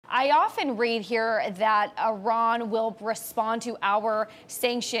I often read here that Iran will respond to our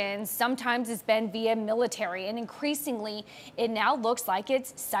sanctions. Sometimes it's been via military, and increasingly, it now looks like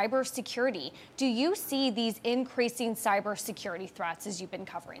it's cybersecurity. Do you see these increasing cybersecurity threats as you've been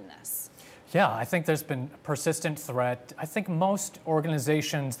covering this? Yeah, I think there's been a persistent threat. I think most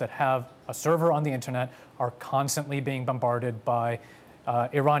organizations that have a server on the internet are constantly being bombarded by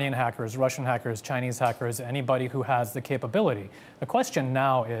Iranian hackers, Russian hackers, Chinese hackers, anybody who has the capability. The question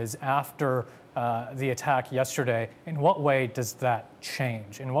now is, after the attack yesterday, in what way does that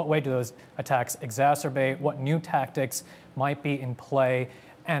change? In what way do those attacks exacerbate? What new tactics might be in play?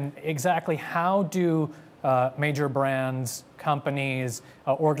 And exactly how do major brands, companies,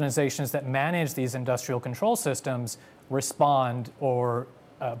 organizations that manage these industrial control systems respond or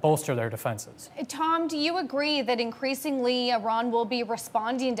bolster their defenses? Tom, do you agree that increasingly Iran will be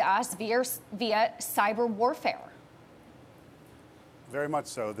responding to us via cyber warfare? Very much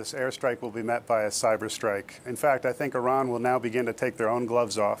so. This airstrike will be met by a cyber strike. In fact, I think Iran will now begin to take their own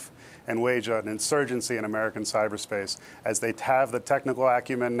gloves off and wage an insurgency in American cyberspace, as they have the technical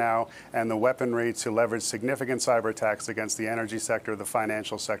acumen now and the weaponry to leverage significant cyber attacks against the energy sector, the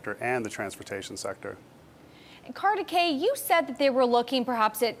financial sector, and the transportation sector. Kartikay, you said that they were looking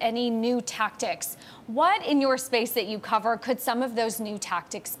perhaps at any new tactics. What in your space that you cover could some of those new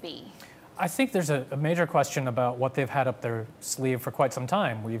tactics be? I think there's a major question about what they've had up their sleeve for quite some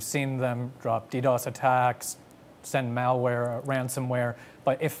time. We've seen them drop DDoS attacks, send malware, ransomware,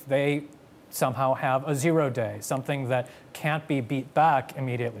 but if they somehow have a 0-day, something that can't be beat back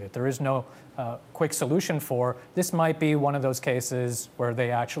immediately, if there is no quick solution for, this might be one of those cases where they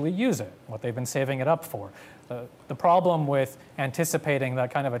actually use it, what they've been saving it up for. The problem with anticipating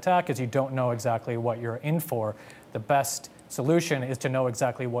that kind of attack is you don't know exactly what you're in for. The best solution is to know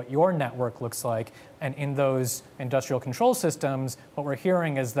exactly what your network looks like. And in those industrial control systems, what we're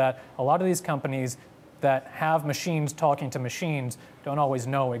hearing is that a lot of these companies that have machines talking to machines don't always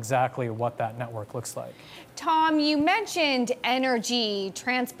know exactly what that network looks like. Tom, you mentioned energy,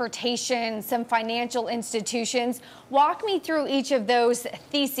 transportation, some financial institutions. Walk me through each of those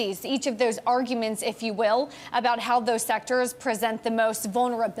theses, each of those arguments, if you will, about how those sectors present the most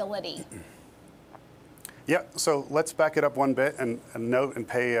vulnerability. Yeah, so let's back it up one bit and note and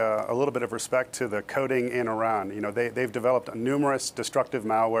pay a little bit of respect to the coding in Iran. You know, they've developed numerous destructive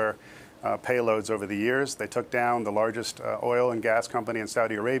malware payloads over the years. They took down the largest oil and gas company in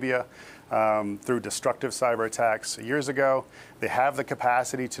Saudi Arabia through destructive cyber attacks years ago. They have the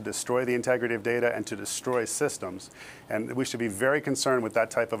capacity to destroy the integrity of data and to destroy systems. And we should be very concerned with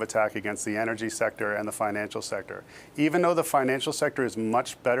that type of attack against the energy sector and the financial sector. Even though the financial sector is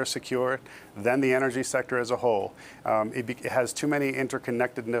much better secured than the energy sector as a whole, it has too many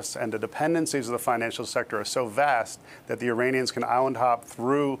interconnectedness, and the dependencies of the financial sector are so vast that the Iranians can island hop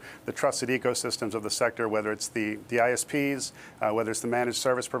through the trusted ecosystems of the sector, whether it's the ISPs, whether it's the managed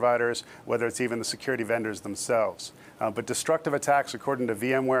service providers, whether it's even the security vendors themselves. But destructive attacks, according to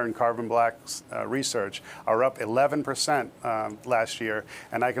VMware and Carbon Black's research, are up 11% last year,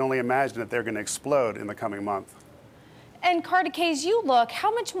 and I can only imagine that they're going to explode in the coming month. And Kartikay, as you look,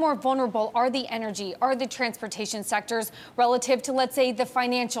 how much more vulnerable are the energy, are the transportation sectors relative to, let's say, the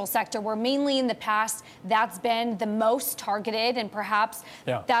financial sector, where mainly in the past that's been the most targeted, and perhaps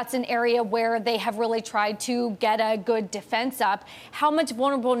that's an area where they have really tried to get a good defense up. How much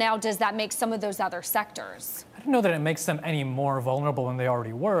vulnerable now does that make some of those other sectors? I don't know that it makes them any more vulnerable than they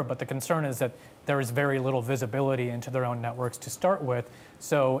already were, but the concern is that there is very little visibility into their own networks to start with.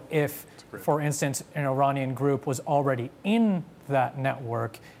 So if, for instance, an Iranian group was already in that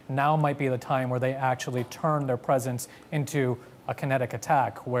network, now might be the time where they actually turn their presence into a kinetic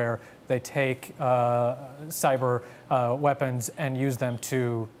attack, where they take cyber weapons and use them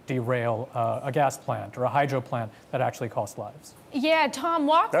to derail a gas plant or a hydro plant that actually costs lives. Yeah, Tom,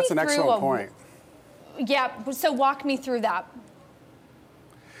 walk me through. That's an excellent point. Yeah, so walk me through that.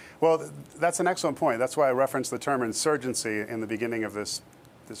 Well, that's an excellent point. That's why I referenced the term insurgency in the beginning of this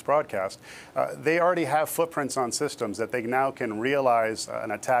broadcast. They already have footprints on systems that they now can realize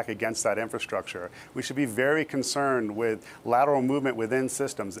an attack against that infrastructure. We should be very concerned with lateral movement within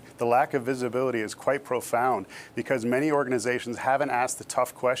systems. The lack of visibility is quite profound because many organizations haven't asked the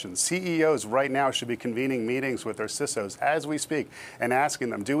tough questions. CEOs right now should be convening meetings with their CISOs as we speak and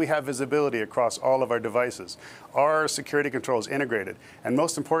asking them, do we have visibility across all of our devices? Are our security controls integrated? And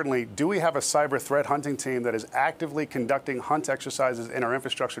most importantly, do we have a cyber threat hunting team that is actively conducting hunt exercises in our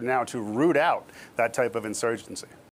infrastructure now to root out that type of insurgency?